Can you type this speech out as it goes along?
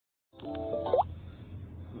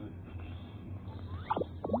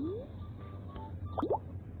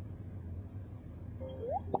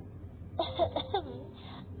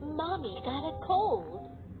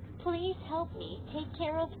me take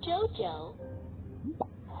care of Jojo.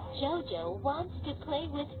 Jojo wants to play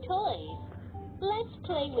with toys. Let's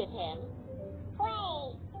play with him.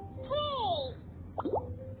 Play! Play!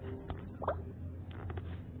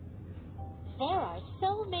 There are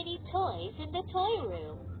so many toys in the toy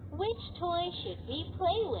room. Which toy should we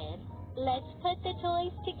play with? Let's put the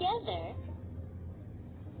toys together.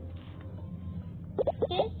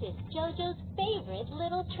 This is Jojo's favorite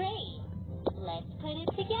little train. Let's put it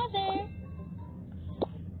together.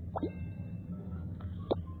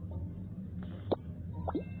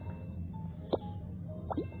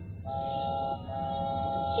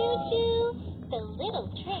 Choo-choo! The little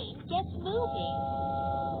train gets moving.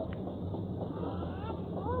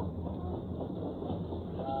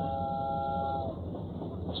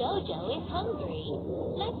 Jojo is hungry.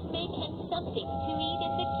 Let's make him something to eat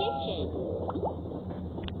in the kitchen.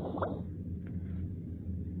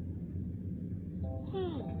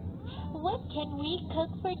 What can we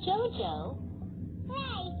cook for Jojo?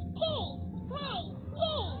 Rice cake! Rice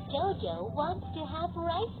cake! Jojo wants to have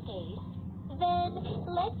rice paste. Then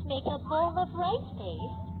let's make a bowl of rice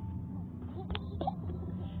paste.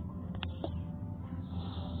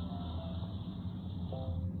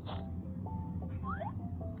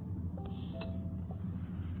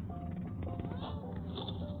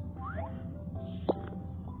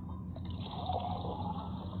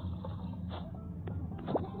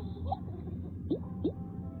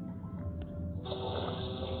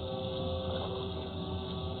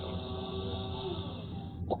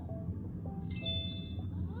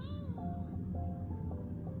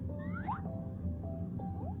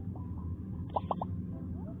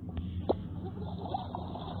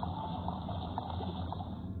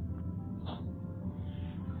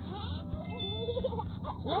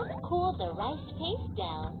 Let's cool the rice paste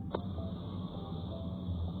down.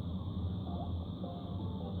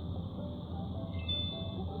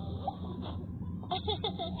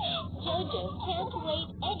 Jojo can't wait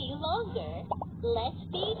any longer. Let's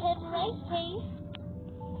feed him rice paste.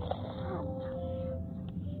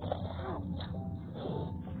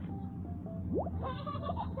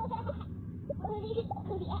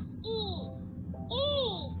 Eat!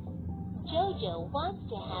 Jojo wants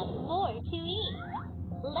to have more to eat.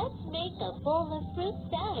 Let's make a bowl of fruit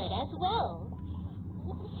salad as well.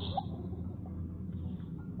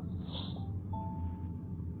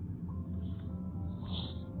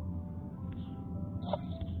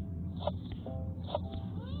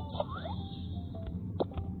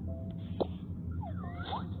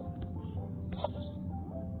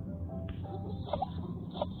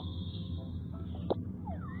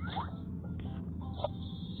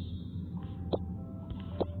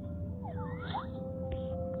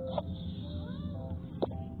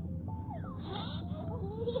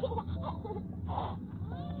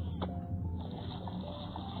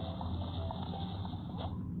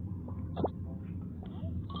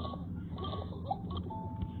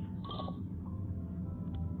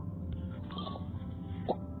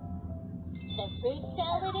 The fruit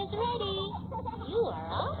salad is ready. You are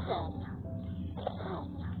awesome.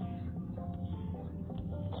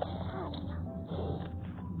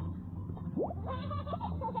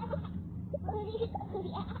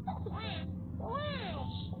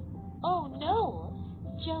 Wash! Oh no!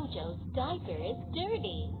 Jojo's diaper is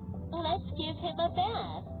dirty. Let's give him a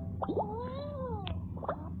bath.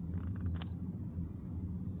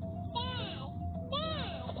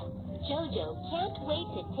 Dad! Jojo can't wait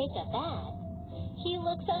to take a bath. He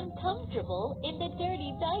looks uncomfortable in the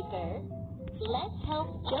dirty diaper. Let's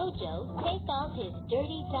help Jojo take off his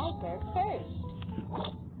dirty diaper first.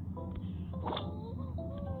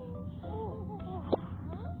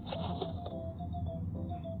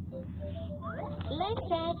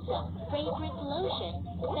 Let's add some fragrant lotion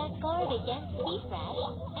that guard against heat rash,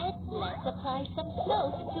 and let's apply some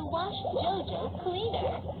soap to wash Jojo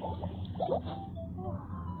cleaner.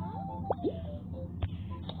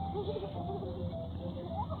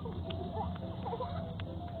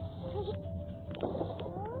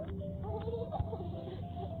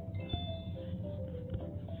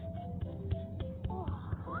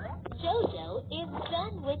 Jojo is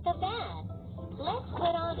done with the bath. Let's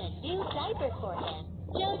put on a new diaper for him.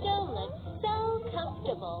 Jojo looks so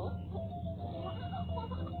comfortable.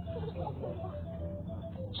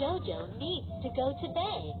 Jojo needs to go to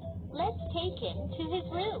bed. Let's take him to his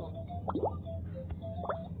room.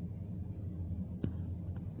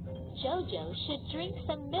 Jojo should drink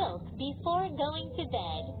some milk before going to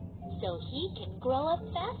bed so he can grow up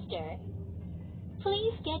faster.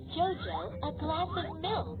 Please get Jojo a glass of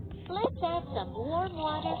milk. Let's add some warm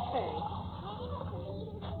water first.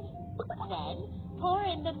 Then Pour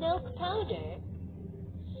in the milk powder.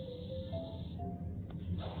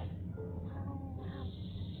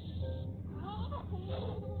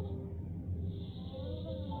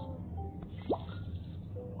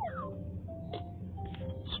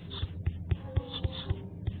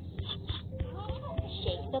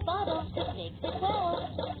 Shake the bottle to make the cloud.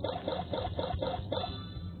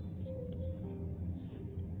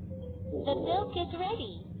 The milk is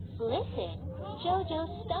ready. Listen,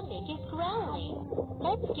 Jojo's stomach is growling.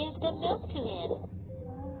 Let's give the milk to him.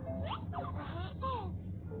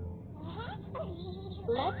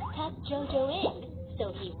 Let's tuck Jojo in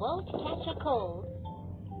so he won't catch a cold.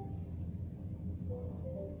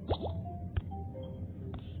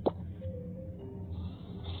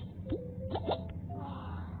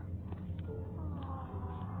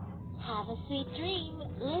 Have a sweet dream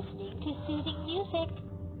listening to soothing music.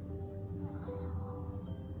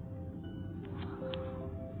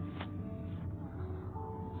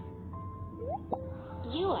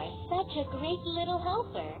 You are such a great little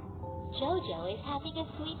helper. Jojo is having a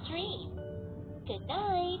sweet dream. Good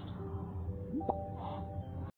night.